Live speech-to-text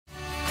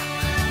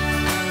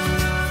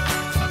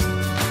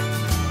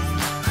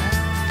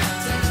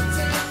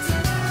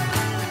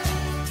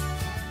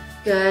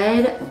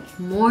Good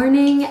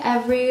morning,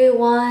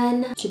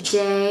 everyone.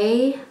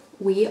 Today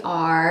we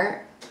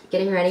are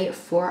getting ready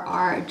for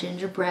our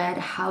gingerbread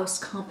house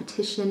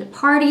competition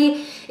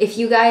party. If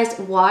you guys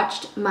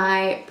watched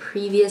my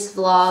previous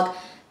vlog,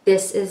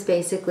 this is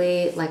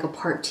basically like a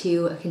part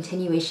 2, a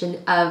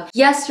continuation of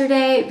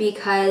yesterday,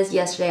 because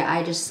yesterday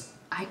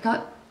I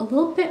got a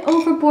little bit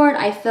overboard.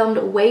 I filmed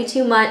way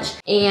too much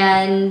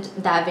and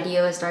that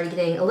video started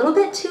getting a little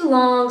bit too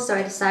long, so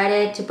I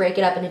decided to break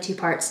it up into 2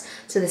 parts.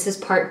 So this is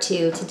part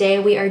 2. Today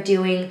we are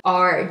doing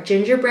our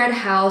gingerbread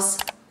house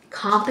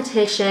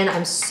competition.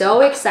 I'm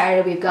so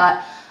excited. We've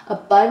got a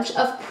bunch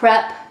of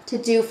prep to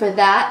do for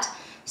that.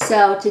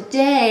 So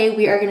today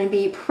we are going to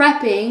be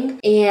prepping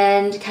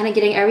and kind of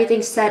getting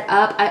everything set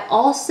up. I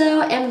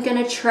also am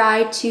going to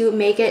try to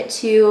make it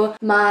to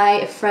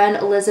my friend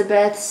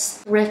Elizabeth's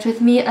Thrift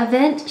With Me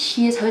event.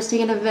 She is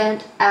hosting an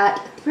event at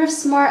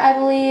Thrift, I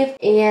believe,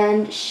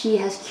 and she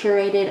has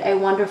curated a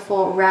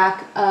wonderful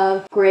rack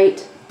of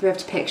great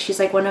thrift picks. She's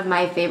like one of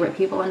my favorite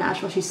people in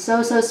Nashville. She's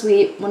so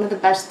sweet, one of the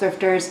best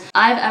thrifters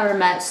I've ever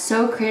met,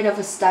 so creative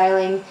with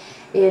styling,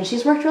 and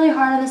she's worked really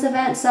hard on this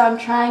event, so I'm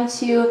trying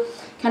to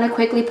kind of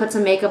quickly put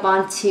some makeup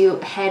on to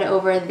head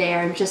over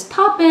there and just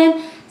pop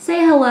in,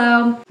 say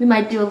hello. We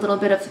might do a little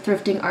bit of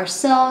thrifting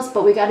ourselves,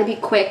 but we gotta be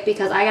quick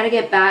because I gotta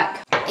get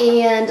back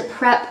and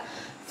prep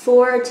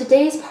for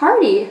today's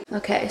party.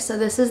 Okay, so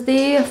this is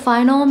the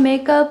final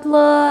makeup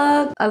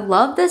look. I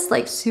love this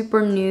like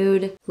super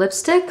nude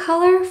lipstick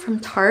color from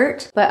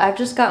Tarte, but I've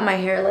just got my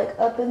hair like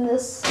up in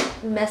this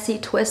messy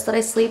twist that I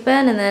sleep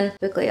in, and then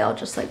quickly I'll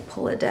just like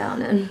pull it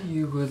down. And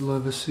you would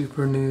love a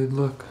super nude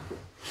look.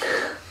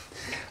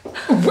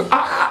 You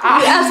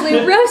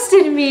absolutely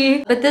roasted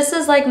me. But this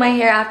is like my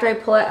hair after I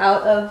pull it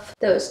out of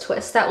those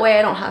twists. That way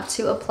I don't have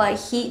to apply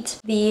heat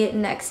the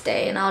next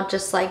day, and I'll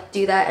just like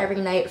do that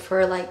every night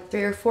for like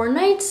 3 or 4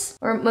 nights,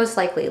 or most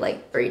likely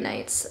like 3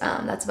 nights.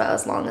 That's about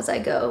as long as I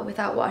go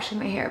without washing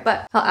my hair,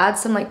 but I'll add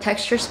some like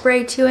texture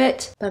spray to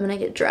it. But I'm gonna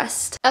get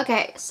dressed.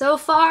 Okay, so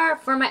far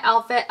for my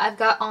outfit, I've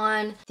got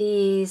on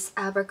these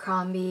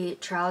Abercrombie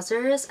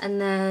trousers and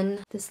then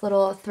this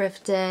little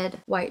thrifted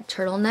white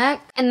turtleneck,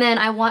 and then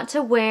I want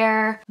to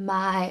wear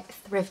my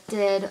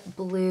thrifted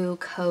blue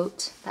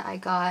coat that I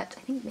got,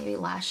 I think maybe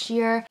last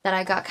year, that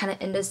I got kind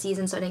of end of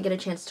season, so I didn't get a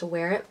chance to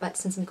wear it. But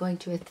since I'm going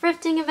to a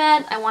thrifting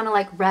event, I want to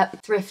like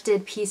rep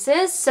thrifted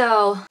pieces.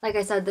 So like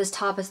I said, this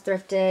top is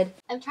thrifted.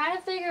 I'm trying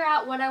to figure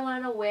out what I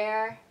want to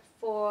wear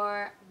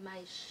for my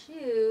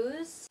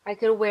shoes. I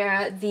could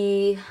wear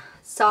the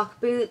sock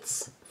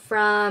boots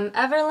from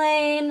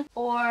Everlane,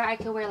 or I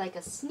could wear like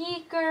a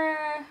sneaker,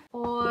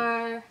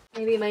 or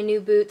maybe my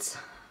new boots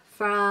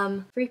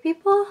from Free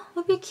People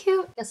would be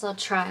cute. Guess I'll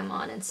try them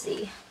on and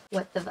see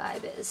what the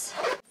vibe is.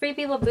 Free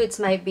People boots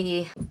might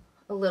be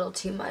a little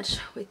too much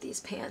with these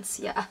pants.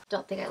 Yeah,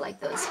 don't think I like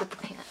those with the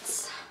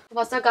pants. I've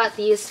also got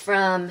these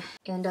from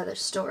And Other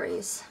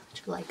Stories,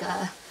 which are like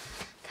a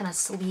kind of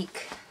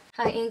sleek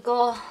high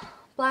ankle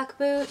black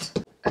boot.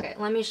 Okay,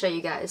 let me show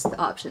you guys the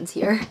options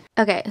here.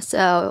 Okay,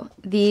 so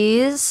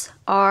these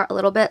are a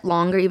little bit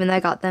longer, even though I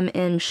got them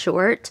in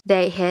short.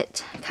 They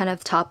hit kind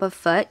of top of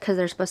foot because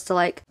they're supposed to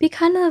like be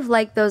kind of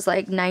like those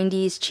like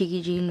 90s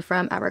cheeky jean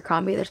from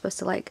Abercrombie. They're supposed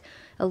to like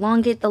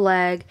elongate the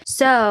leg.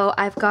 So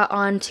I've got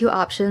on 2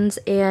 options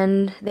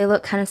and they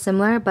look kind of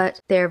similar, but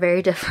they're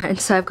very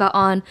different. So I've got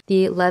on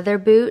the leather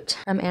boot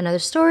from And Other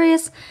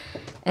Stories,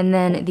 and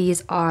then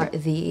these are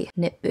the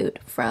knit boot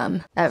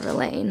from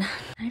Everlane.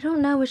 I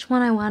don't know which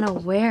one I want to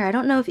wear. I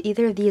don't know if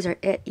either of these are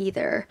it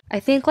either. I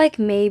think like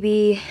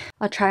maybe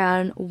I'll try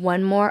on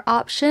one more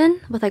option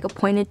with like a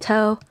pointed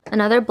toe.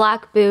 Another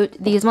black boot.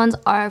 These ones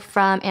are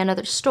from And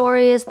Other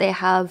Stories. They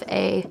have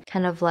a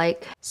kind of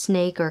like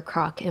snake or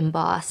croc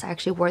emboss. I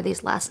actually wore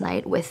these last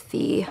night with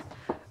the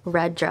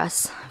red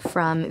dress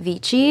from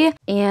Vici,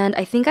 and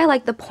I think I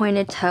like the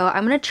pointed toe.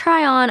 I'm gonna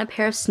try on a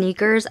pair of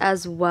sneakers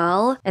as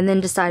well and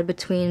then decide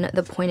between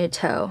the pointed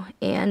toe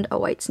and a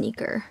white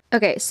sneaker.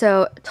 Okay,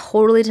 so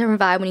totally different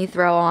vibe when you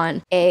throw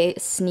on a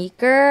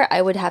sneaker.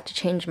 I would have to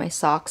change my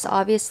socks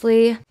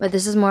obviously, but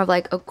this is more of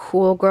like a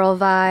cool girl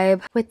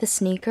vibe with the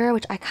sneaker,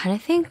 which I kind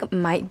of think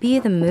might be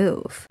the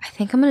move. I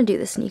think I'm gonna do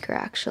the sneaker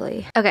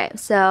actually. Okay,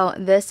 so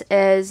this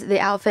is the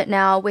outfit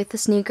now with the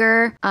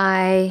sneaker.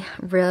 I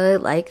really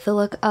like the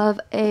look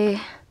of a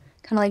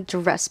kind of like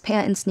dress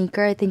pant and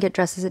sneaker. I think it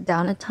dresses it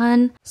down a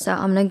ton. So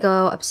I'm gonna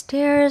go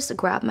upstairs,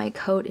 grab my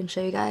coat, and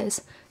show you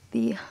guys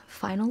the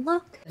final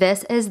look.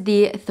 This is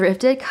the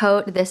thrifted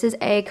coat. This is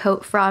a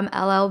coat from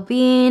LL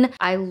Bean.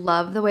 I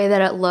love the way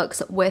that it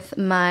looks with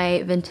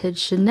my vintage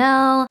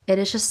Chanel. It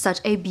is just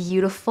such a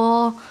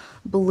beautiful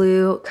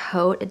blue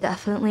coat. It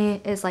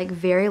definitely is like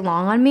very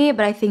long on me,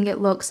 but I think it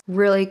looks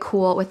really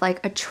cool with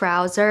like a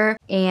trouser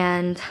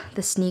and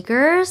the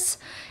sneakers,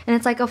 and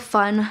it's like a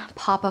fun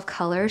pop of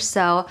color.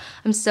 So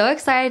I'm so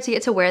excited to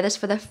get to wear this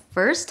for the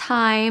first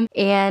time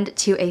and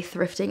to a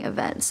thrifting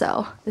event.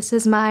 So this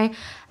is my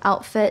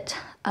outfit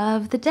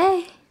of the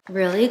day.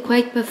 Really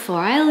quick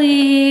before I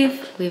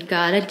leave, we've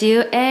got to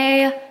do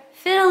a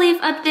Fiddle Leaf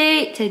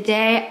update.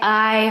 Today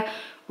I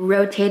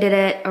rotated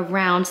it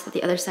around so that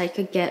the other side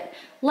could get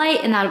light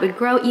and that it would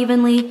grow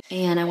evenly.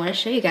 And I want to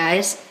show you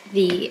guys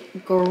the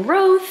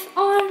growth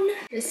on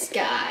this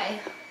guy.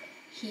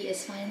 He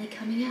is finally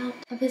coming out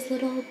of his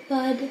little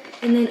bud.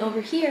 And then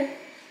over here,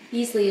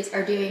 these leaves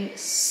are doing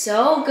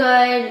so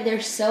good.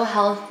 They're so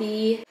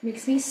healthy.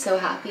 Makes me so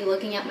happy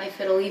looking at my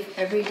fiddle leaf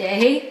every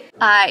day.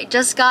 I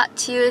just got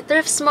to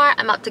Thrift Smart.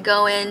 I'm about to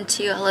go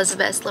into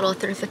Elizabeth's little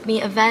Thrift With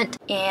Me event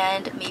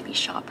and maybe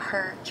shop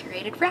her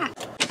curated rack.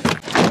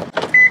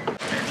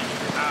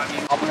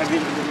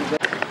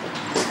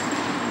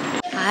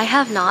 I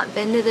have not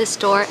been to this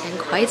store in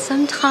quite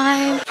some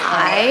time.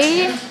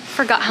 I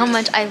forgot how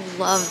much I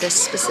love this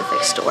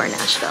specific store in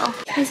Nashville.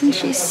 Isn't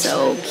she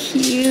so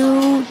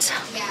cute?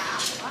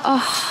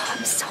 Oh,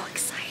 I'm so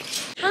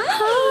excited.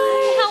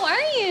 Hi. How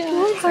are you?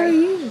 Good, how are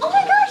you? Oh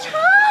my gosh,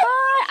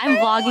 hi. I'm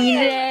vlogging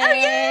today. Oh,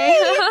 yay.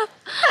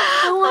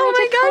 Oh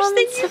my gosh,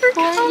 thank you for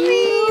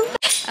coming.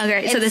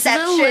 Okay, so this is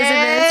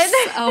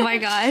Elizabeth's. Oh my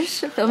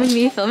gosh, filming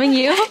me, filming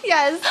you.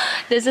 Yes.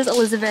 This is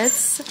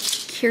Elizabeth's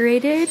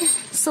curated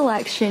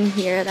selection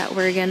here that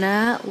we're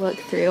gonna look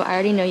through. I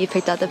already know you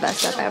picked out the best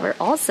stuff ever.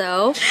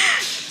 Also,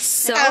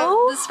 so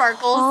the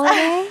sparkles.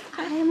 Holiday,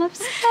 I am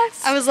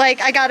obsessed. I was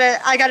like, I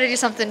gotta do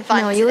something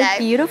fun No, you today. look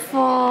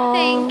beautiful.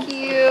 Thank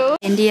you.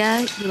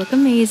 India, you look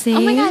amazing.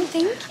 Oh my god,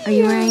 thank you. Are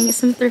you wearing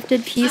some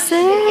thrifted pieces?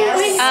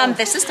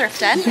 This is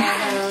Thrifted.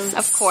 Yes.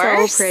 Of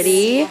course. So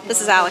pretty.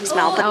 This is Alex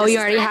Mel. Oh, you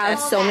already have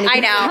so many.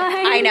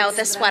 I know,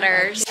 the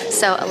sweaters.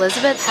 So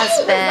Elizabeth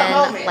has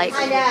been like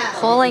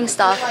pulling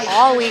stuff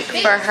all week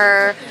for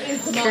her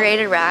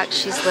curated rack.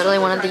 She's literally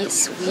one of the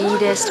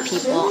sweetest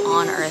people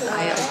on earth.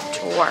 I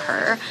adore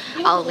her.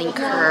 I'll link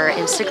her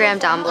Instagram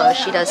down below.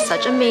 She does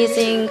such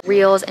amazing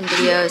reels and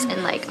videos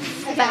and like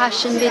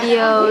fashion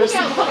videos,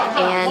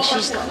 and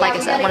she's, like I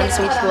said, one of the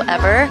sweetest people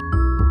ever.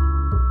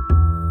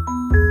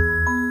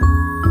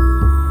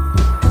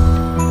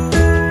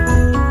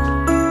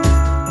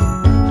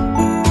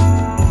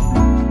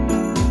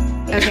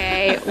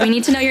 Okay, we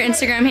need to know your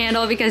Instagram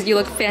handle because you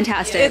look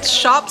fantastic. It's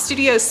Shop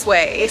Studio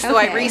Sway, so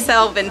I Okay.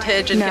 resell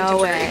vintage and No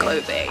contemporary way.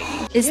 clothing.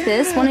 Is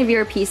this one of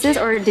your pieces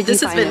or did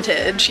This you is find it?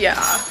 vintage, yeah.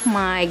 Oh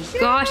my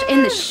gosh,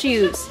 and the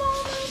shoes.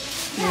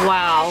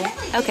 Wow.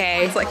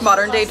 Okay. It's like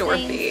modern day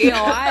Dorothy.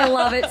 No, I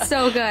love it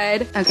so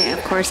good. Okay,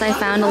 of course I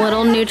found a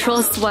little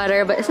neutral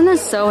sweater, but isn't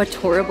this so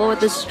adorable with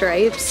the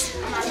stripes?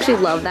 I actually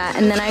love that.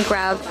 And then I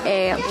grabbed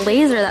a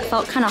blazer that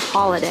felt kind of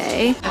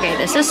holiday. Okay,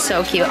 this is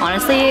so cute.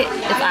 Honestly,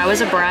 if I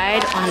was a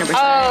bride, 100%.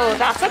 Oh,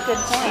 that's a good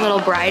point.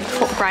 Little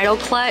bridal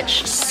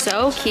clutch,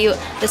 so cute.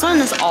 This one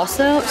is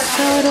also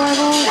so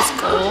adorable. This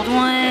gold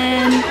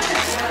one.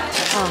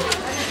 Oh.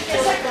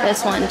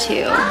 This one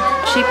too.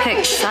 She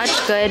picked such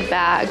good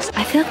bags.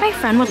 I feel like my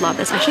friend would love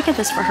this. I should get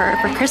this for her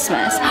for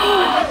Christmas.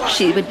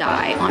 She would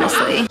die,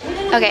 honestly.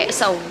 Okay,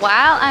 so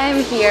while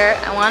I'm here,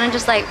 I want to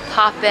just like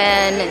pop in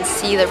and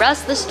see the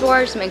rest of the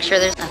store to make sure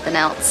there's nothing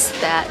else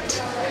that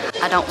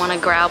I don't want to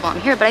grab while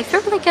I'm here, but I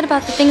feel really good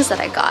about the things that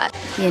I got.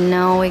 You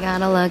know, we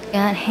gotta look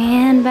at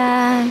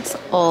handbags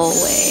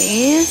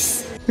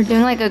always. We're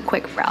doing like a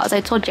quick browse.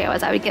 I told Jay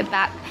I would get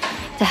back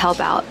to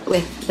help out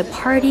with the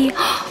party.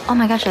 Oh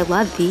my gosh, I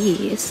love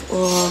these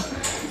little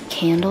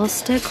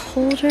candlestick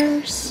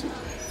holders.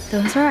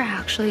 Those are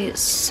actually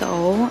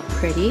so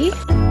pretty.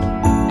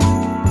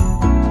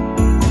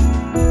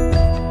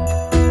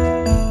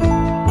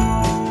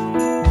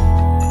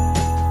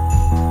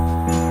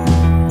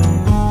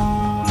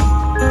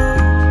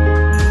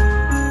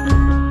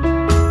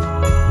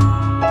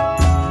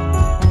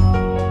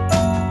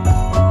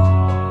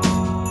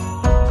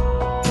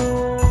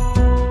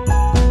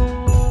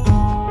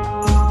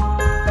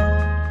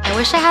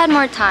 I wish I had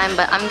more time,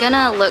 but I'm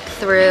gonna look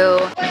through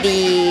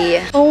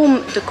the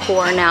home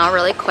decor now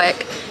really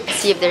quick,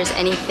 see if there's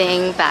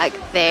anything back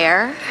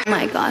there. Oh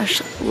my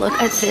gosh, look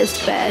at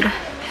this bed.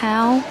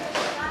 How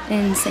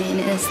insane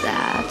is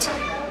that?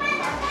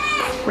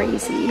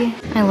 Crazy.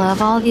 I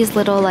love all these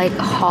little like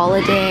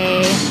holiday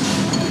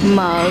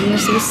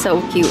mugs. These are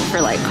so cute for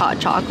like hot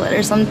chocolate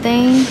or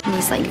something. And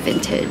these like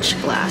vintage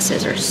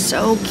glasses are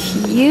so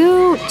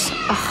cute.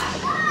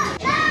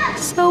 Ugh,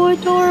 so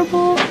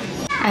adorable.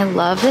 I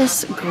love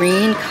this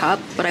green cup,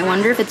 but I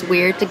wonder if it's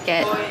weird to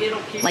get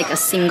like a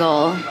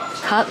single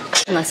cup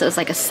unless it was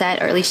like a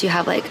set, or at least you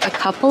have like a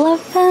couple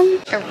of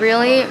them. I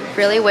really,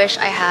 really wish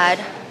I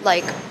had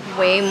like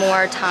way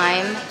more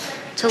time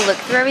to look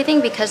through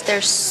everything because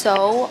there's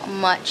so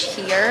much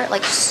here,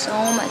 like so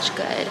much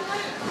good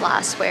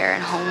glassware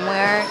and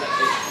homeware,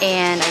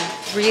 and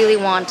I really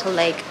want to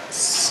like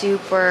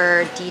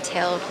super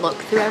detailed look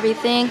through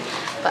everything,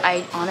 but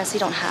I honestly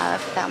don't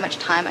have that much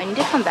time. I need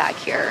to come back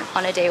here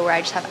on a day where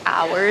I just have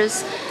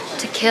hours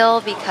to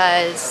kill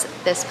because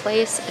this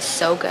place is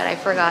so good. I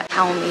forgot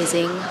how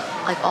amazing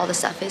like all the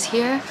stuff is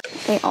here.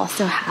 They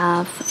also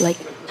have like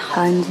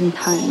tons and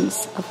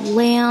tons of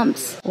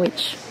lamps,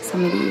 which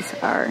some of these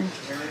are,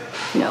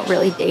 you know,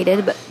 really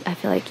dated, but I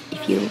feel like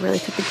if you really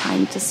took the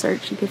time to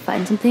search, you could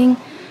find something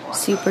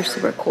super,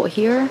 super cool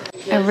here.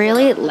 I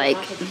really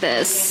like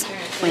this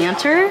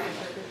planter.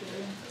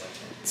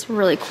 It's a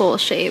really cool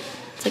shape.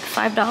 It's like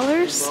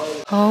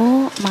 $5.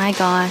 Oh my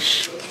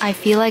gosh. I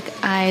feel like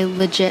I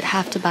legit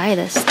have to buy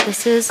this.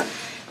 This is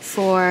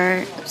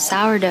for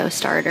sourdough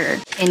starter.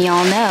 And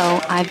y'all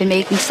know I've been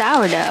making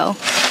sourdough.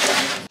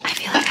 I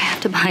feel like I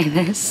have to buy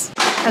this.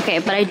 Okay,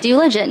 but I do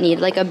legit need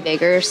like a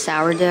bigger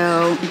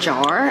sourdough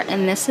jar,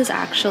 and this is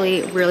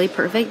actually really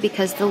perfect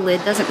because the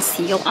lid doesn't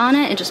seal on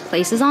it, it just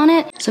places on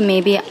it. So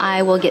maybe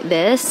I will get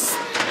this.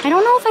 I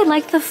don't know if I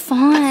like the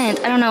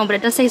font. I don't know, but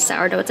it does say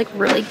sourdough. It's like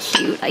really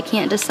cute. I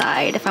can't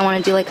decide if I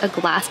want to do like a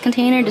glass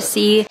container to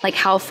see like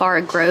how far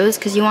it grows,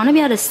 because you want to be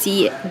able to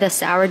see the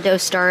sourdough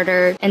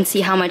starter and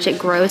see how much it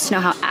grows to know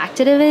how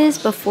active it is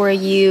before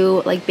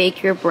you like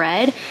bake your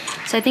bread.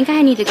 So I think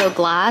I need to go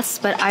glass,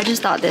 but I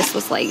just thought this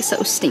was like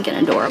so stinking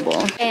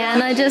adorable.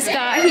 Anna just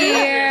got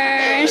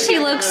here. She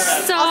looks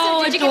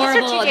so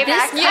adorable. Yeah,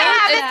 it's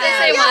the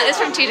same one. It's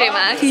from TJ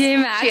Maxx.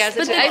 TJ Maxx. She has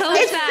But it the too. Coach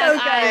It's bag so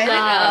good. I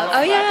love.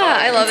 Oh yeah,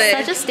 I love it.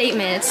 Such a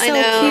statement. It's so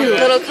I know. cute.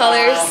 Little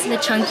colors. The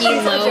chunky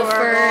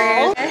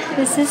loafer.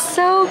 This is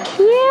so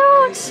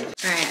cute.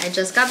 All right, I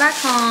just got back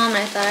home and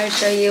I thought I'd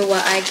show you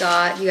what I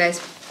got. You guys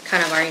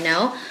kind of already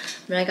know,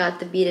 but I got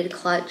the beaded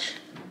clutch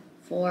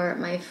for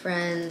my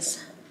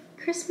friend's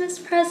Christmas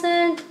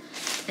present.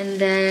 And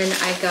then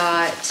I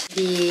got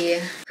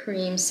the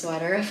cream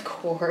sweater, of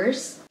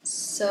course.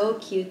 So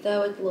cute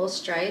though, with little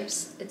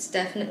stripes. It's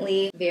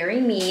definitely very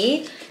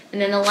me.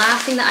 And then the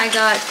last thing that I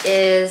got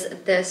is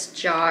this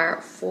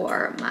jar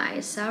for my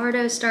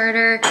sourdough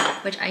starter,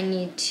 which I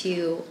need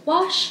to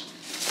wash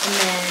and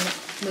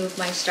then move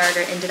my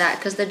starter into that,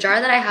 because the jar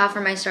that I have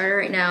for my starter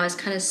right now is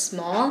kind of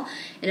small,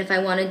 and if I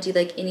want to do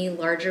like any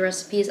larger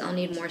recipes, I'll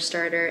need more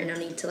starter and I'll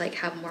need to like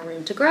have more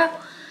room to grow.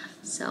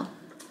 So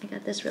I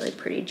got this really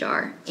pretty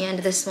jar. And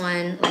this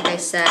one, like I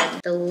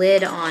said, the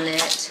lid on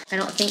it, I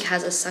don't think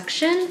has a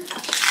suction,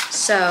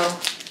 so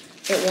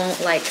it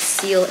won't like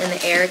seal in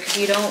the air, because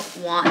you don't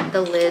want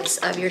the lids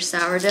of your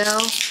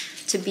sourdough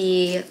to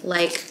be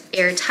like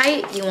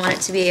airtight. You want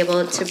it to be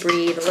able to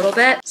breathe a little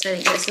bit. So I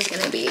think this is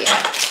gonna be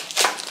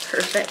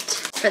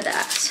perfect for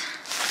that.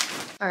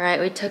 All right,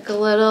 we took a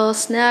little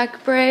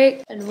snack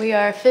break and we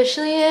are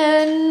officially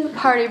in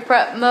party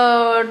prep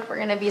mode. We're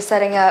gonna be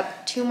setting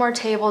up 2 more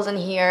tables in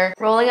here,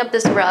 rolling up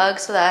this rug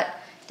so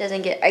that it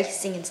doesn't get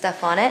icing and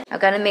stuff on it. I've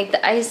gotta make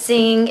the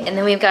icing, and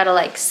then we've gotta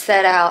like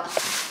set out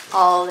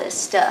all this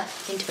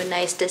stuff into a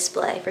nice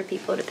display for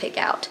people to pick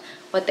out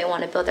what they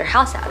wanna build their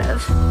house out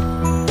of.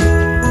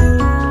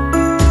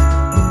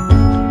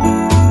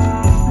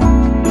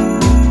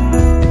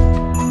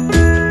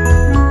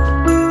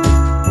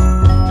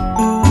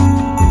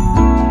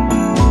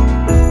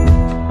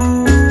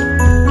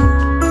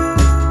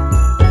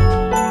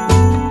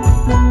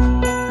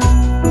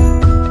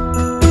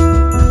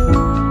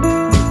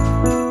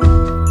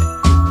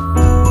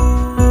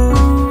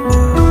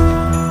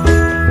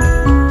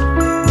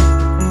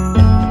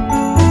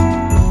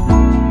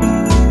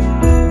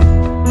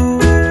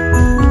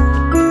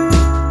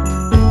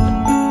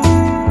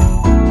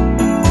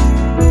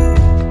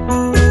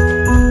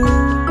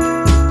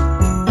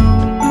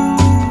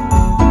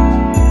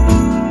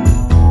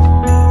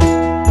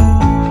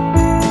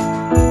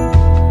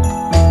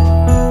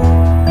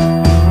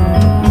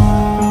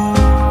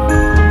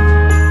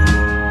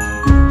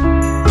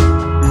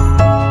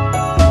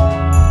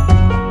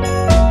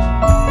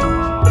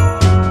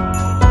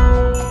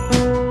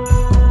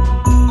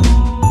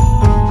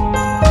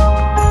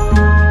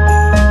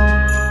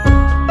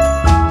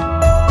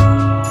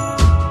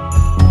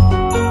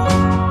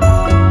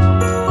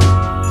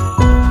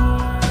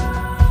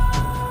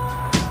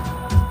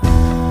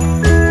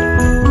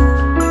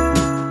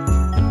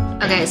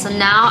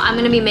 Now I'm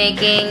gonna be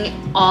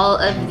making all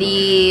of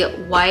the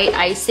white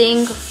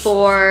icing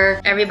for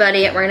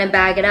everybody. We're gonna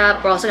bag it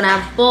up. We're also gonna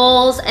have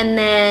bowls, and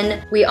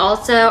then we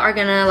also are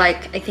gonna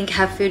like, I think,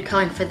 have food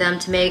coloring for them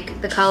to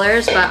make the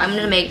colors, but I'm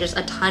gonna make just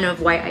a ton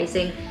of white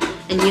icing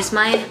and use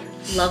my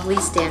lovely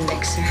stand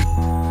mixer.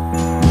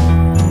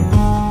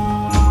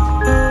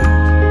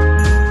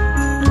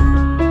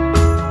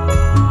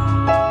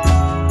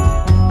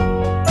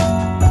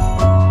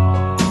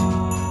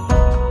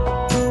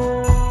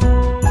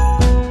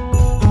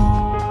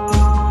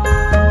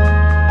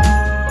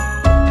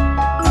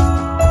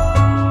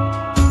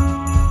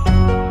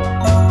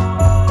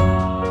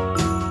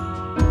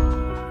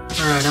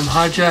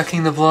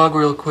 Hijacking the vlog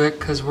real quick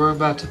because we're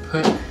about to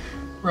put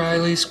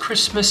Riley's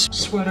Christmas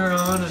sweater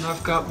on, and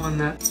I've got one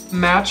that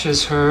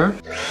matches her.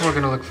 We're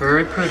gonna look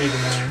very pretty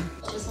tonight.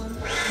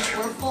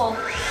 We're full.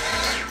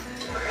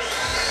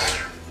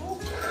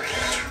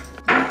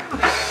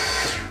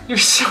 You're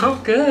so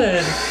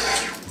good.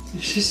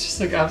 She's just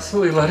like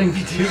absolutely letting me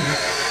do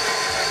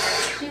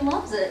this. She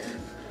loves it.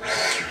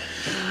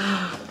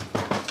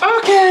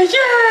 Okay,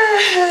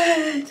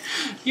 yay!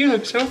 You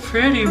look so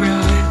pretty,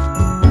 Riley.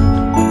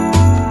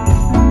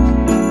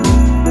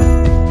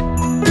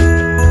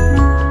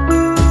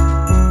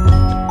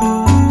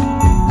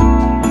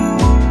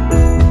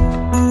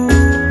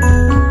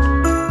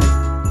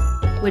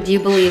 Would you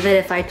believe it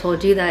if I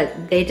told you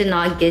that they did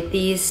not get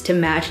these to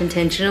match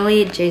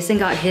intentionally? Jason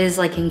got his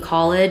like in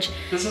college.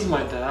 This is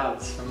my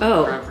dad's.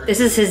 Oh, this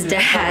is his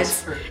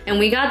dad's. And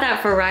we got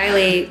that for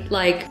Riley,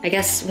 like, I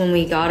guess when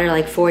we got her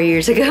like 4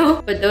 years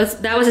ago. But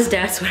that was his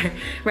dad's sweater.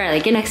 Riley,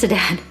 get next to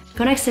dad.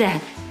 Go next to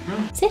dad.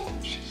 Sit.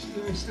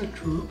 Is that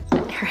true?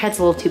 Her head's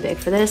a little too big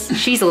for this.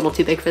 She's a little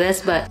too big for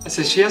this, but. I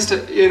said she has to,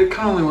 it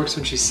kind of only works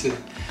when she's sitting.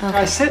 Okay. All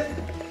right, sit.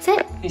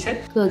 Sit. You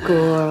sit? Good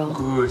girl.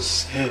 Good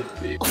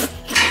sit, baby.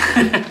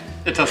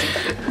 It doesn't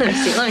fit.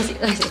 Let me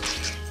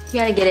see.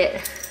 You gotta get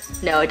it.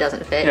 No, it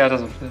doesn't fit. Yeah, it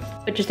doesn't fit.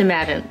 But just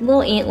imagine,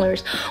 little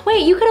antlers.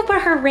 Wait, you could have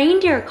put her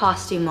reindeer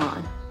costume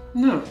on.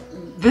 No,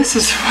 this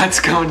is what's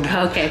going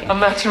down. Okay. I'm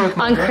matching with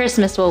my On girl.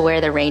 Christmas, we'll wear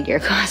the reindeer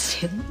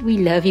costume. We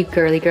love you,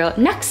 girly girl.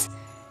 Next.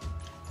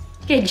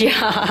 Good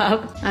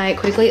job. I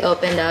quickly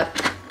opened up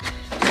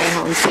my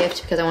mom's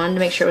gift because I wanted to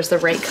make sure it was the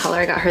right color.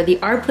 I got her the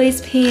Our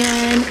Place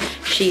pan.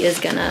 She is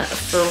gonna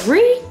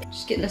freak.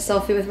 Just getting a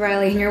selfie with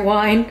Riley and your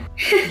wine.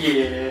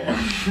 Yeah.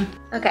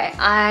 Okay,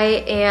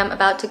 I am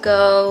about to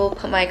go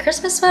put my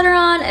Christmas sweater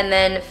on and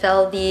then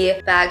fill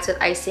the bags with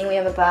icing. We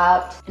have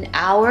about an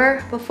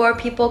hour before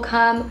people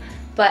come,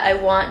 but I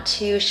want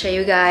to show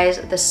you guys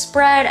the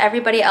spread.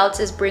 Everybody else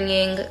is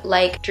bringing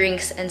like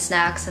drinks and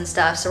snacks and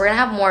stuff, so we're gonna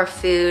have more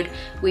food.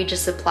 We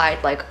just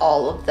supplied like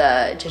all of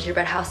the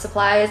gingerbread house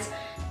supplies,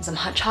 and some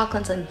hot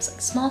chocolates and some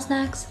small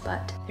snacks,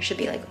 but there should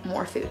be like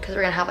more food because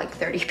we're gonna have like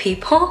 30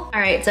 people. All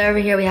right, so over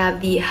here we have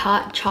the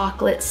hot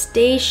chocolate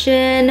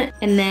station,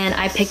 and then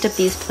I picked up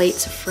these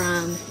plates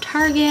from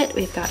Target.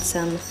 We've got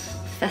some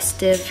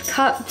festive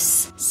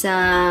cups,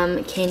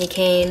 some candy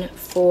cane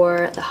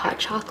for the hot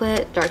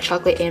chocolate, dark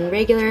chocolate and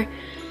regular,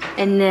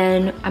 and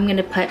then I'm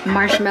gonna put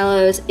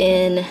marshmallows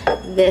in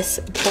this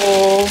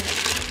bowl,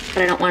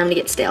 but I don't want them to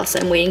get stale, so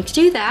I'm waiting to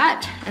do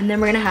that. And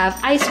then we're gonna have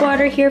ice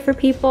water here for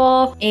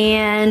people,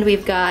 and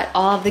we've got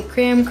all of the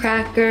graham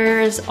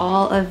crackers,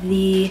 all of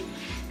the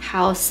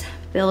house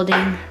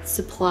building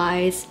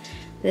supplies.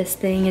 This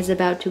thing is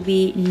about to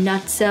be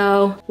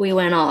nutso. We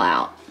went all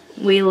out.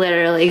 We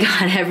literally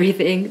got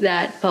everything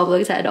that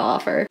Publix had to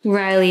offer.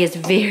 Riley is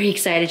very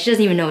excited. She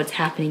doesn't even know what's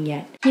happening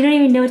yet. You don't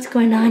even know what's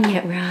going on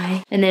yet,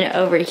 Riley. And then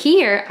over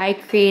here, I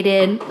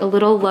created a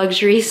little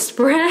luxury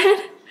spread.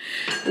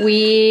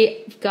 We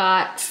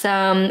got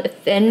some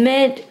Thin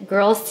Mint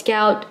Girl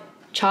Scout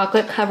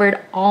chocolate covered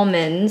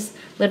almonds,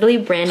 literally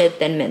branded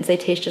Thin Mints. They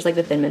taste just like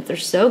the Thin Mints. They're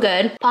so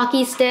good.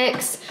 Pocky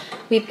sticks.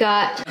 We've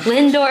got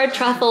Lindor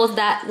truffles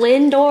that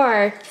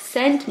Lindor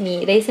sent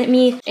me. They sent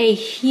me a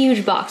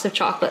huge box of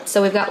chocolates.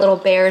 So we've got little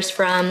bears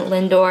from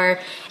Lindor,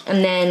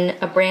 and then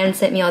a brand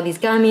sent me all these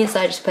gummies, so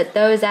I just put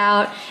those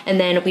out. And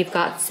then we've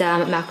got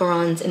some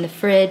macarons in the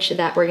fridge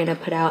that we're gonna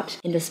put out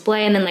in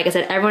display. And then like I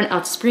said, everyone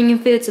else is bringing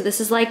food. So this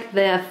is like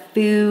the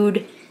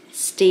food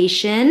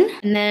station.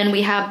 And then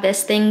we have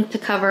this thing to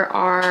cover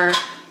our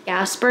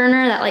gas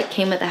burner that like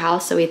came with the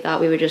house, so we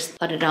thought we would just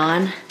put it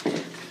on.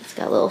 It's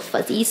got little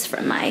fuzzies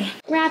from my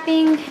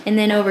wrapping. And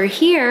then over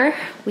here,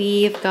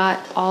 we've got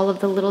all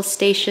of the little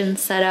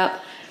stations set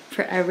up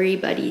for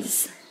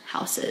everybody's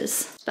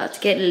houses. It's about to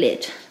get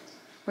lit.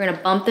 We're gonna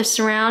bump the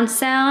surround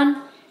sound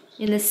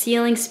in the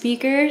ceiling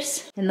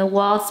speakers and the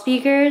wall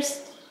speakers.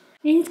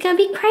 And it's gonna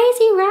be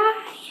crazy,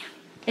 right?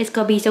 It's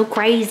gonna be so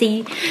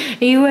crazy.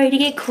 Are you ready to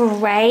get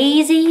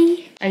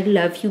crazy? I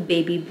love you,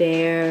 baby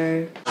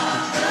bear.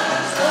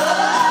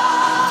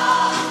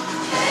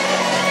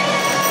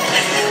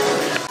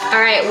 All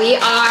right, we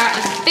are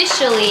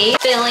officially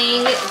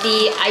filling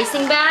the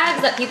icing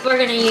bags that people are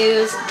gonna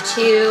use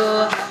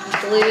to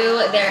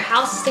glue their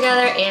houses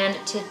together and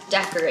to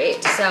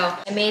decorate. So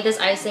I made this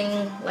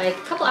icing like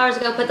a couple hours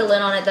ago, put the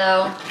lid on it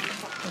though.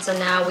 And so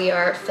now we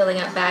are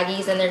filling up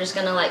baggies, and they're just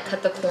gonna like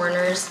cut the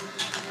corners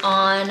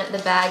on the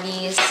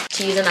baggies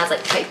to use them as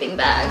like piping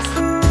bags.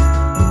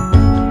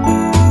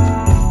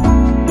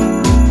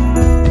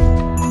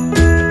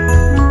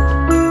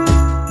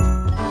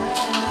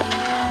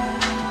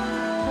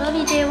 Love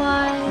you,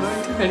 JY.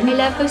 I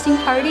love hosting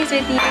parties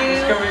with you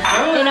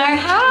in our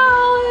house.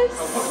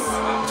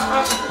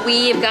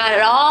 We've got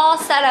it all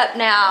set up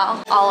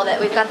now. All of it.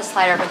 We've got the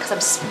slider open because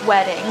I'm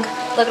sweating.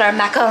 Look at our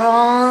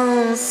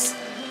macarons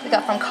we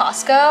got from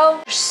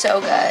Costco. They're so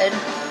good.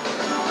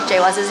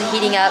 JWaz is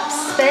heating up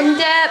spin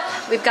dip.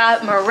 We've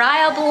got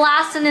Mariah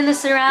blasting in the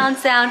surround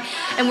sound,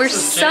 and we're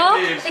so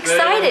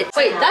excited.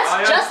 Wait,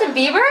 that's Justin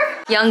Bieber?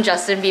 Young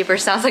Justin Bieber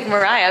sounds like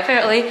Mariah,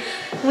 apparently.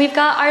 We've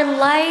got our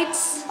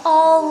lights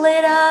all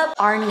lit up.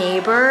 Our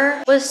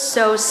neighbor was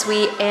so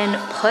sweet and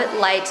put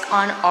lights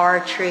on our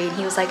tree. And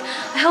he was like,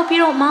 I hope you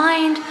don't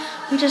mind.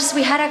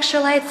 We had extra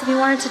lights and we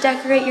wanted to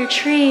decorate your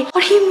tree.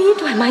 What do you mean,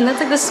 do I mind? That's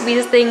like the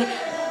sweetest thing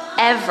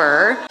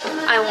ever.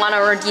 I want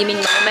a redeeming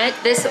moment.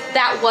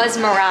 That was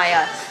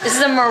Mariah. This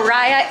is a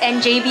Mariah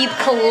and JB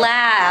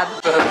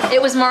collab.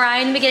 It was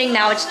Mariah in the beginning,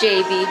 now it's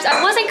JB.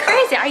 I wasn't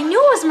crazy, I knew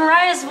it was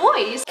Mariah's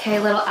voice. Okay,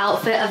 little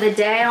outfit of the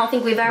day. I don't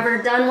think we've ever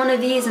done one of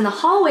these in the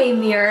hallway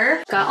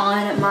mirror. Got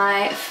on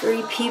my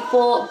Free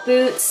People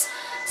boots,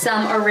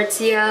 some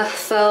Aritzia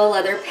faux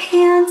leather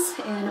pants,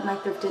 and my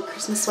thrifted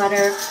Christmas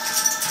sweater,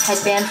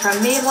 headband from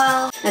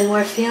Madewell. And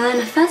we're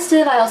feeling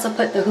festive. I also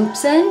put the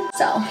hoops in,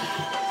 so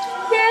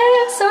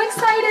yeah, I'm so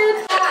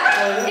excited.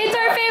 It's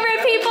our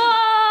favorite people!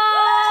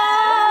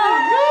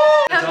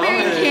 I'm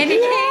wearing candy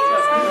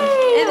canes.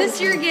 Is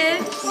this your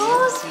gift?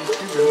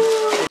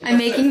 I'm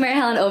making Mary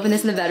Helen open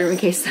this in the bedroom in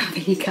case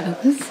somebody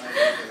comes.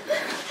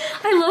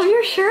 I love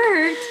your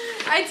shirt.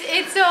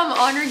 It's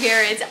honor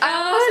Garrett's.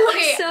 It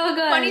looks so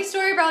good. Funny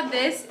story about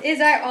this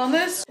is I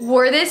almost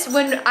wore this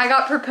when I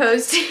got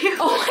proposed to.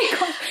 Oh my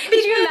god.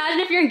 Did you imagine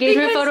if your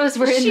engagement photos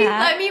were in she that?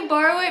 let me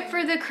borrow it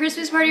for the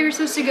Christmas party we were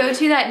supposed to go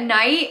to that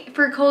night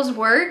for Cole's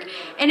work,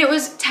 and it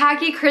was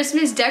tacky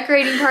Christmas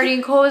decorating party,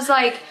 and Cole was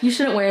like, you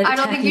shouldn't wear this. I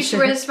don't think you should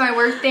wear this to my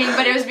work thing,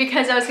 but it was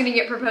because I was gonna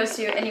get proposed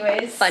to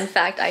anyways. Fun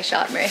fact, I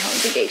shot Mary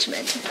Helen's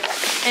engagement.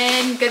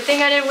 And good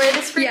thing I didn't wear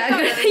this for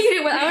good thing you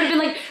didn't wear. I would have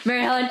been like,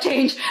 Mary Helen,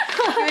 change.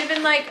 I would have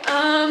been like,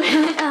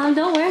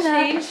 don't wear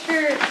that. change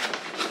shirt.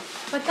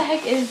 What the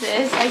heck is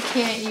this? I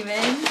can't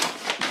even.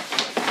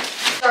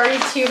 Sorry,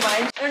 too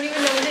much. I don't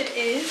even know what it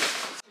is.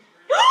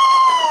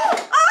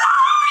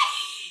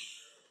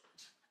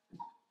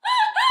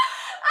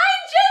 I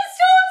just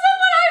told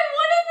someone I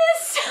wanted this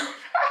so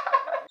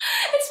bad.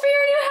 It's for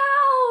your new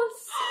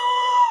house.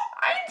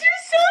 I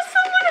just saw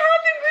someone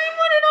have the green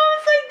one and I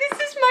was like, this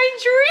is my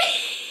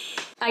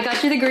dream. I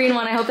got you the green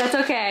one. I hope that's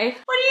okay.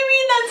 What do you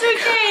mean that's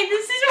okay?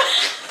 This is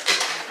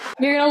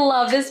You're gonna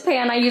love this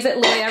pan. I use it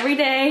literally every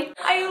day.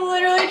 I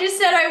literally just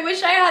said I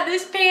wish I had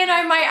this pan.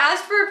 I might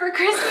ask for it for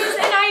Christmas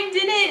and I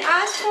didn't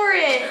ask for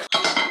it.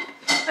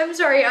 I'm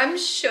sorry, I'm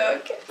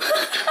shook.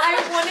 I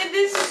wanted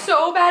this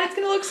so bad. It's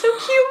gonna look so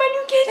cute in my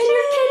new kitchen. In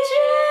your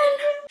kitchen.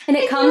 And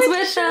it comes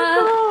with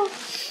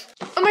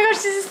oh my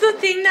gosh, this is the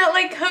thing that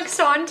like hooks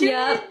onto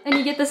it. And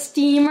you get the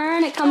steamer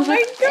and it comes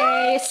with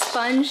a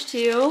sponge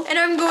too. And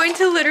I'm going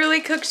to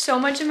literally cook so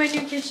much in my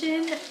new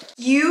kitchen.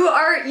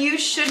 You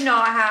should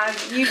not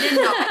have. You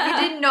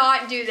did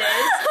not do this.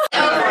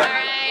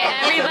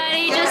 Alright,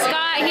 everybody just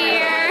got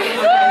here.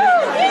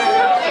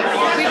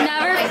 We've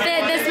never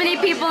fit this many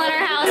people in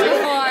our house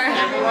before.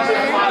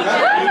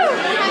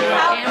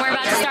 And we're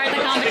about to start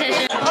the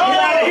competition. Get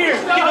out of here!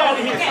 Get out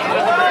of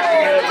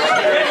here!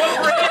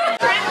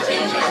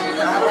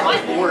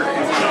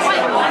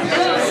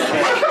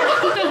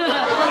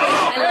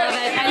 I love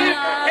it. I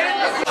love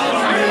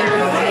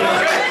it.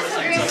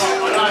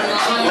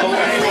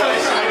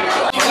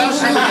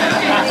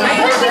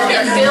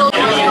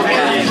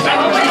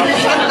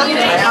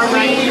 Are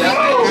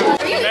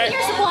you eating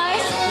your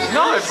supplies?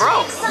 No, it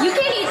broke. You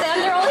can eat them.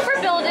 They're only for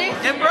building.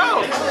 It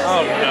broke.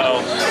 Oh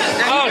no.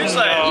 Oh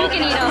no. You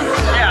can eat them.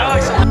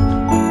 Yeah.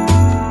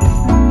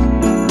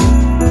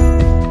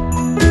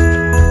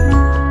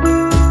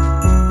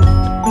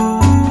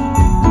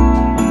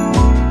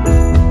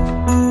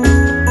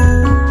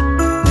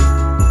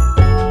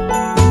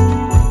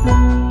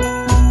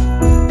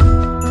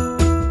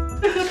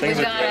 We've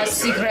got a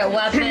secret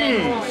weapon.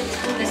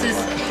 This is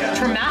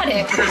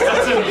traumatic.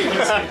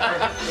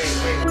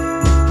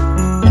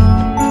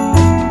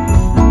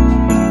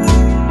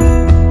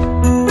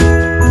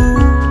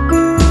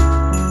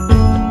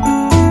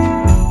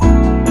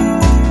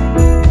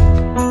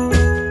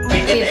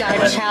 We've got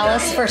a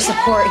chalice for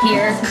support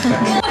here.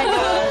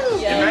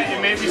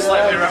 It may be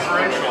slightly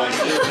referential.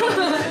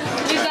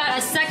 We've got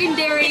a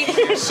secondary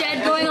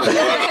shed going on in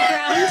the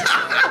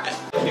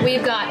background.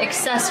 We've got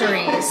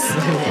accessories.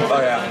 Oh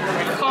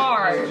yeah.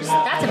 Cars.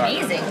 That's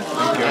amazing.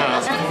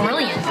 That's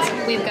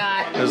brilliant. We've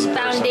got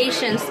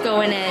foundations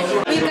going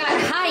in. We've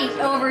got height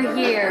over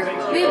here.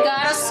 We've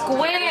got a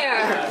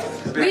square.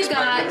 We've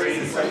got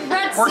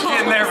pretzels. We're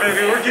getting there,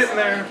 baby. We're getting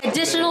there.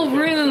 Additional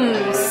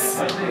rooms.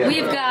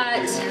 We've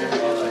got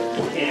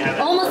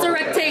almost a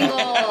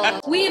rectangle.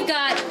 We've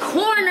got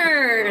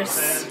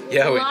corners.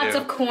 Yeah, we Lots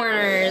do. of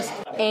corners.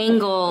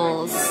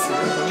 Angles.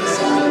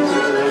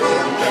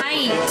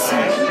 Height.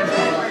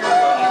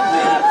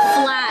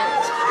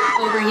 Flat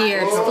over here.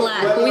 It's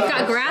flat. But we've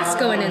got grass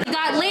going in. We've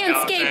got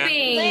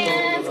landscaping.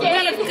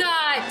 We've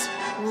got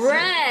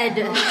red.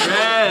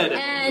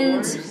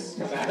 And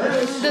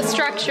The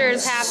structure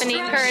is happening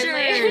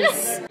currently.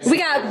 we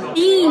got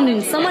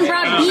beans. Someone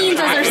brought beans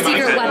as our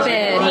secret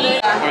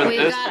weapon.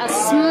 We've got a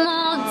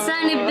small,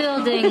 tiny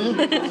building.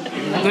 With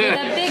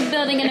a big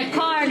building and a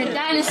car and a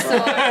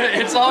dinosaur.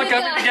 It's all We've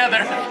coming got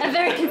together. A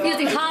very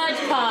confusing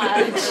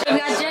hodgepodge. We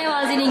got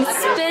J-Laws eating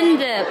spin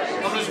dip.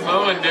 I'm just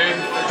mowing, dude.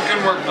 It's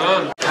good work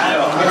done.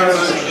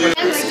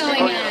 Fence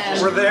going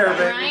in. We're there,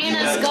 baby. Ryan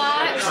has got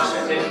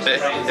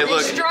Hey,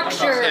 look,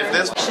 structure. if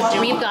this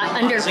We've got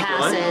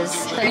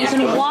underpasses that you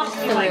can walk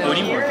through.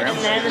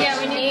 Yeah,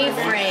 we need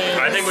A-frame.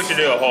 I think we should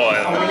do a whole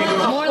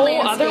island. More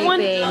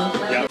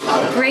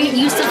landscaping. Great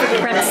use of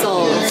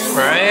pretzels.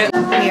 Right?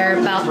 We are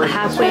about the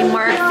halfway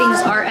mark.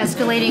 Things are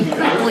escalating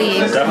quickly.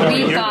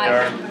 We've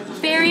got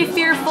very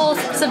fearful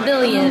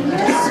civilians.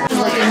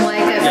 Looking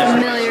like a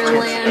familiar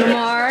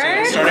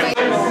landmark.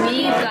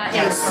 We've got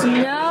a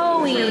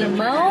snowy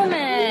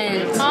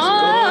moment.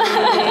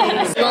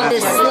 Love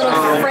this little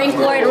Frank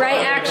Lloyd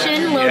Wright action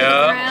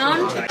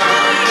Round.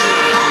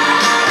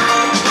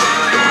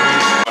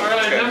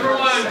 Alright, number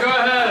one, go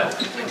ahead.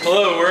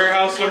 Hello, we're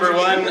house number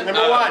one.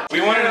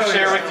 We wanted to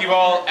share with you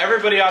all,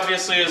 everybody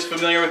obviously is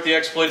familiar with the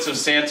exploits of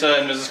Santa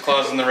and Mrs.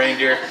 Claus and the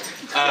reindeer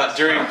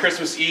during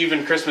Christmas Eve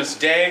and Christmas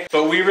Day,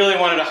 but we really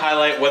wanted to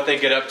highlight what they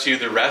get up to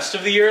the rest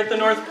of the year at the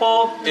North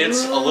Pole.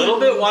 It's a little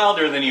bit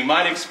wilder than you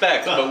might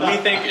expect, but we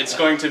think it's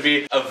going to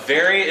be a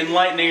very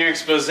enlightening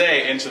expose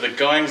into the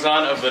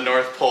goings-on of the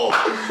North Pole.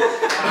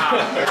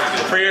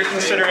 For your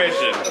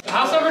consideration.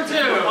 House number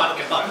two.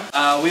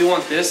 We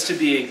want this to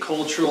be a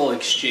cultural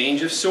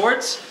exchange of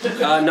sorts.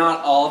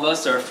 Not all of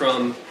us are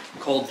from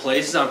cold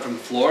places. I'm from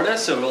Florida,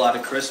 so a lot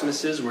of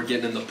Christmases we're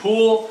getting in the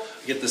pool,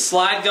 we get the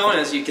slide going.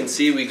 As you can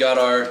see, we got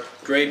our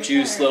grape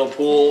juice little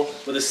pool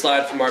with a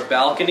slide from our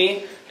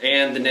balcony,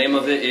 and the name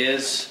of it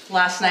is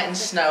Last Night in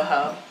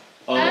Snow-Ho.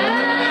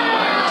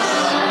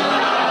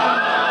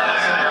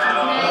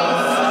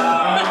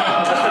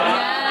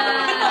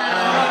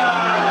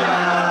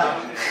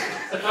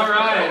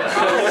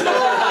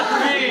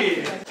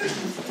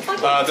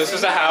 This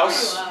is a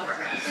house.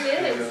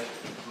 It is.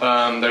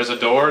 There's a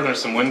door and there's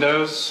some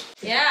windows.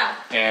 Yeah.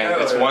 And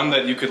it's one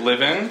that you could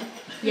live in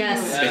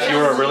Yes. if you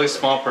were a really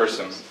small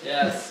person.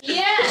 yes.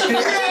 Yes.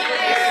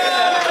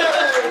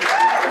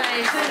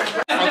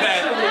 Okay.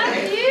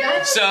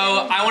 So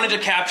I wanted to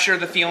capture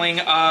the feeling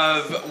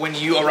of when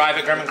you arrive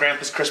at Grandma and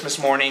Grandpa's Christmas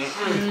morning.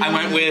 I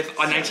went with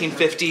a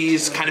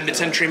 1950s kind of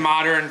mid-century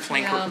modern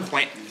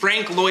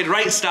Frank Lloyd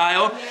Wright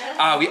style.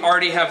 We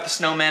already have the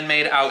snowman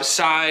made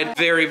outside.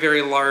 Very,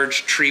 very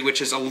large tree,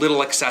 which is a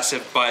little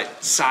excessive,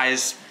 but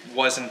size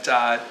wasn't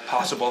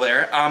possible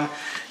there.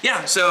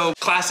 Yeah, so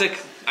classic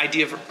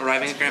idea of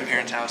arriving at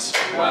grandparents' house.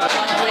 Nice.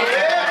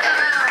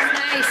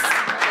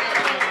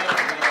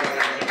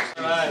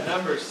 Alright,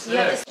 number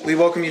 6. We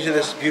welcome you to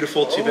this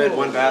beautiful 2-bed,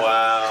 1-bath.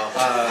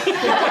 Wow.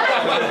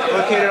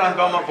 Located on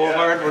Belmont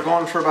Boulevard. We're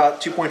going for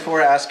about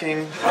 2.4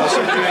 asking. Also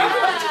doing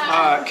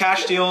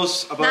cash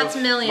deals above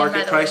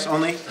market price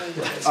only.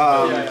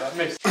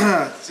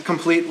 It's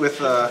complete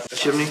with a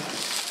chimney, a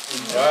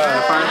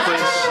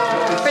fireplace.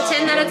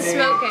 Pretend that it's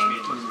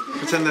smoking.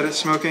 Pretend that it's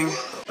smoking.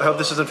 I hope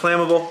this is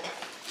inflammable.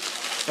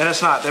 And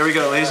it's not. There we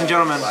go, ladies and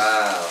gentlemen.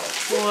 Wow.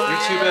 Your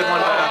 2-bed,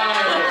 1-bath.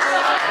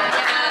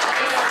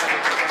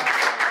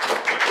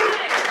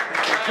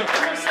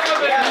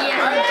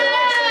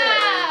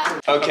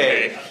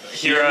 Okay,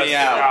 hear me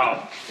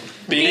out.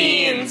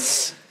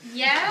 Beans.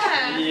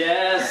 Yeah.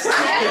 Yes.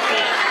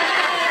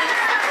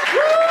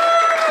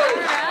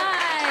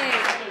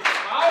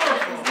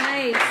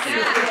 Nice.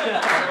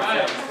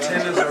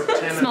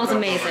 Smells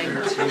amazing.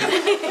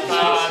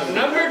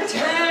 Number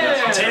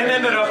 10. 10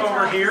 ended up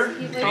over here.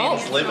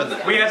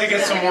 We had to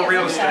get some more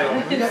real estate.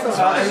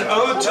 An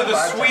ode to the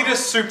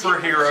sweetest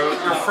superhero,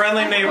 your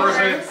friendly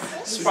neighborhood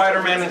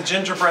Spider-Man in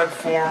gingerbread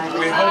form.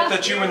 We hope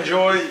that you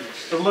enjoy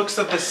the looks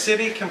of the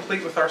city,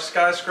 complete with our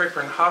skyscraper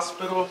and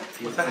hospital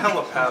with a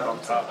helipad on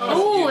top.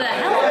 Ooh, the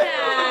helipad.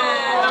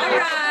 All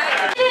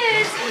right.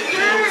 Is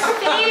your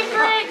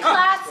favorite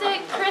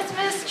classic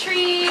Christmas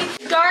tree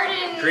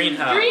garden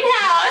Greenhouse.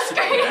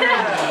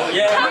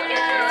 Yeah.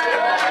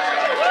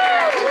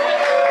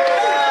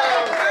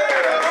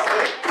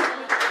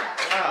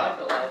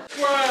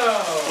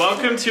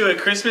 Welcome to a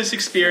Christmas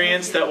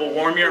experience that will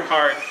warm your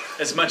heart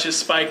as much as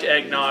spiked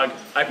eggnog.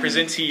 I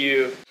present to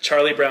you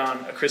Charlie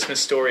Brown, A Christmas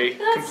Story,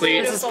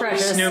 complete with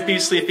Snoopy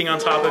sleeping on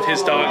top of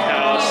his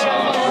doghouse.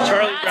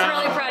 Charlie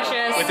Brown really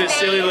precious. with his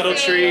silly little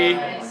tree.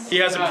 He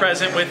has a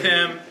present with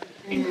him.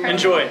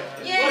 Enjoy.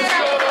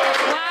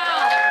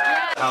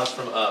 House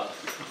from Up.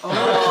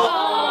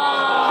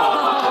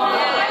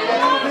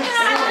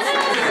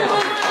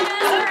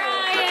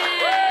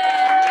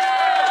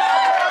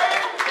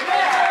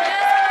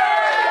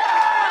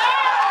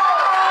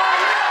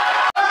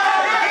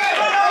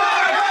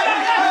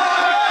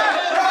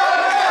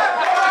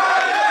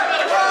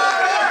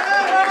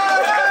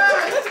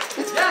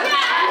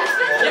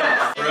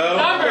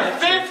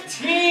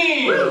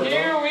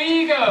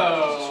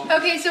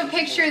 Okay, so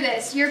picture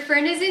this. Your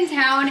friend is in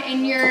town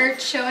and you're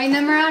showing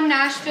them around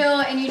Nashville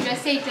and you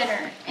just ate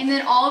dinner. And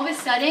then all of a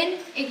sudden,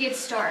 it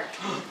gets dark.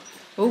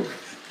 Oh.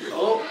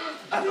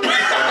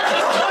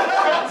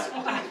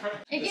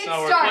 It gets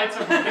dark.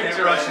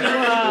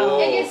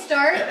 It gets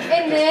dark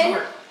and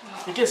then...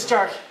 It gets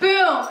dark.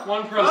 Boom.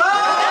 One person.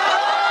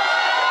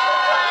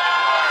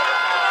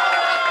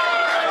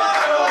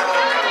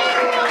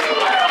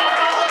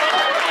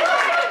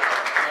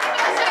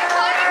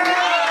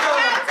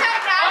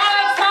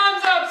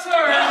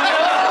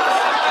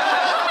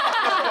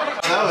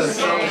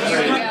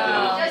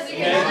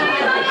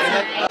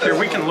 Here,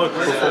 we can look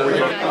before we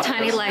go.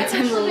 Tiny lights,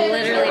 I'm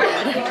literally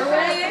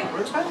dead.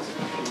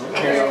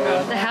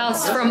 The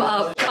House from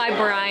Up by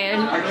Brian.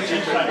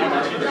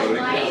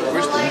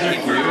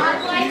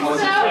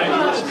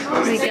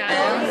 We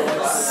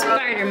got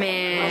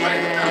Spider-Man.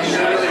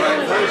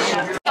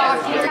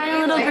 Tiny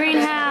little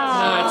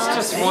greenhouse. It's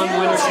just one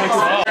winner takes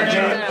all.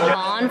 A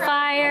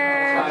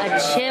bonfire, a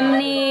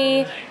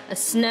chimney, a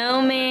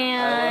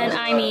snowman.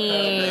 I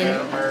mean,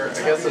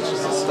 guess it's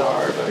just a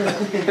star.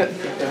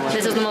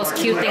 This is the most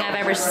cute thing I've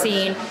ever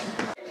seen.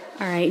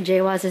 All right,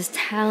 Jawaz is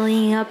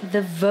tallying up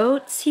the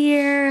votes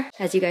here.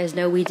 As you guys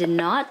know, we did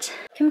not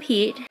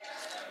compete,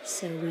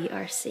 so we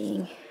are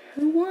seeing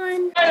who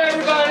won. Hey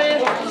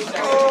everybody!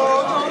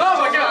 Oh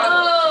my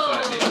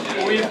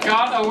God! We've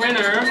got a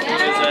winner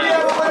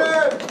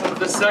of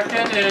the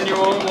second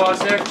annual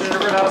Wozniak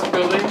Gingerbread House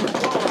Building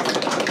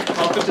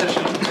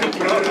competition.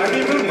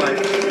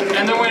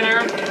 And the winner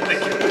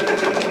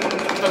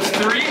of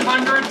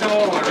 $300.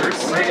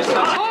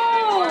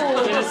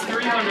 Oh! It is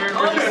 $300.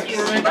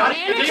 And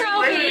a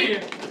trophy.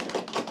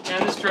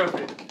 And this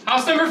trophy.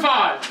 House number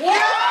 5.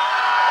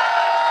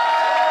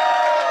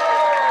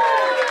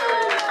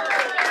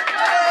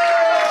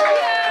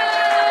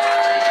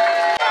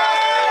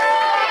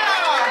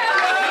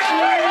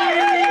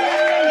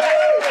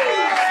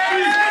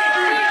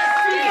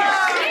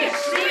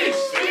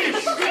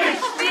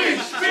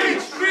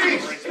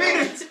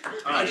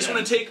 I just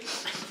want to take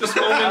this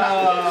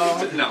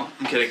moment. No,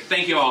 I'm kidding.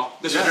 Thank you all.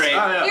 This was great.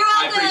 You're welcome.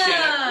 I appreciate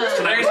it.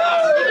 Tonight, I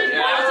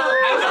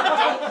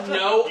don't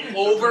know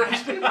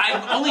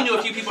I only knew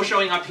a few people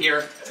showing up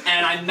here,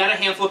 and I met a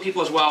handful of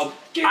people as well.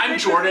 I'm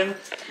Jordan.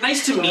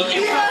 Nice to meet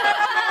you.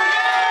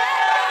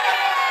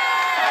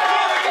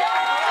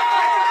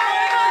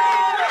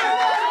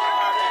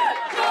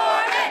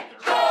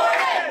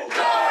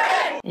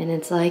 And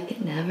it's like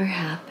it never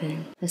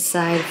happened.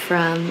 Aside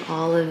from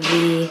all of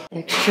the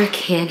extra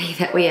candy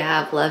that we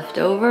have left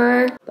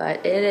over.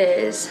 But it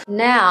is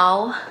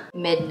now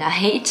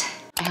midnight.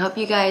 I hope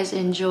you guys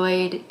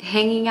enjoyed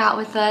hanging out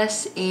with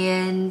us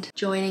and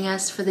joining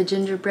us for the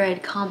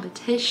gingerbread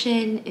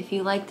competition. If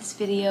you like this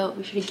video,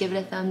 be sure to give it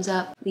a thumbs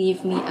up.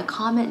 Leave me a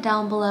comment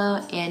down below,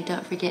 and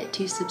don't forget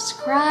to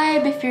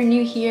subscribe if you're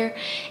new here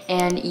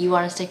and you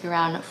want to stick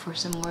around for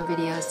some more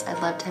videos.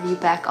 I'd love to have you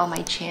back on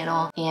my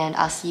channel, and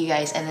I'll see you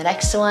guys in the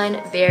next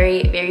one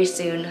very, very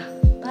soon.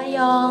 Bye,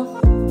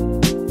 y'all.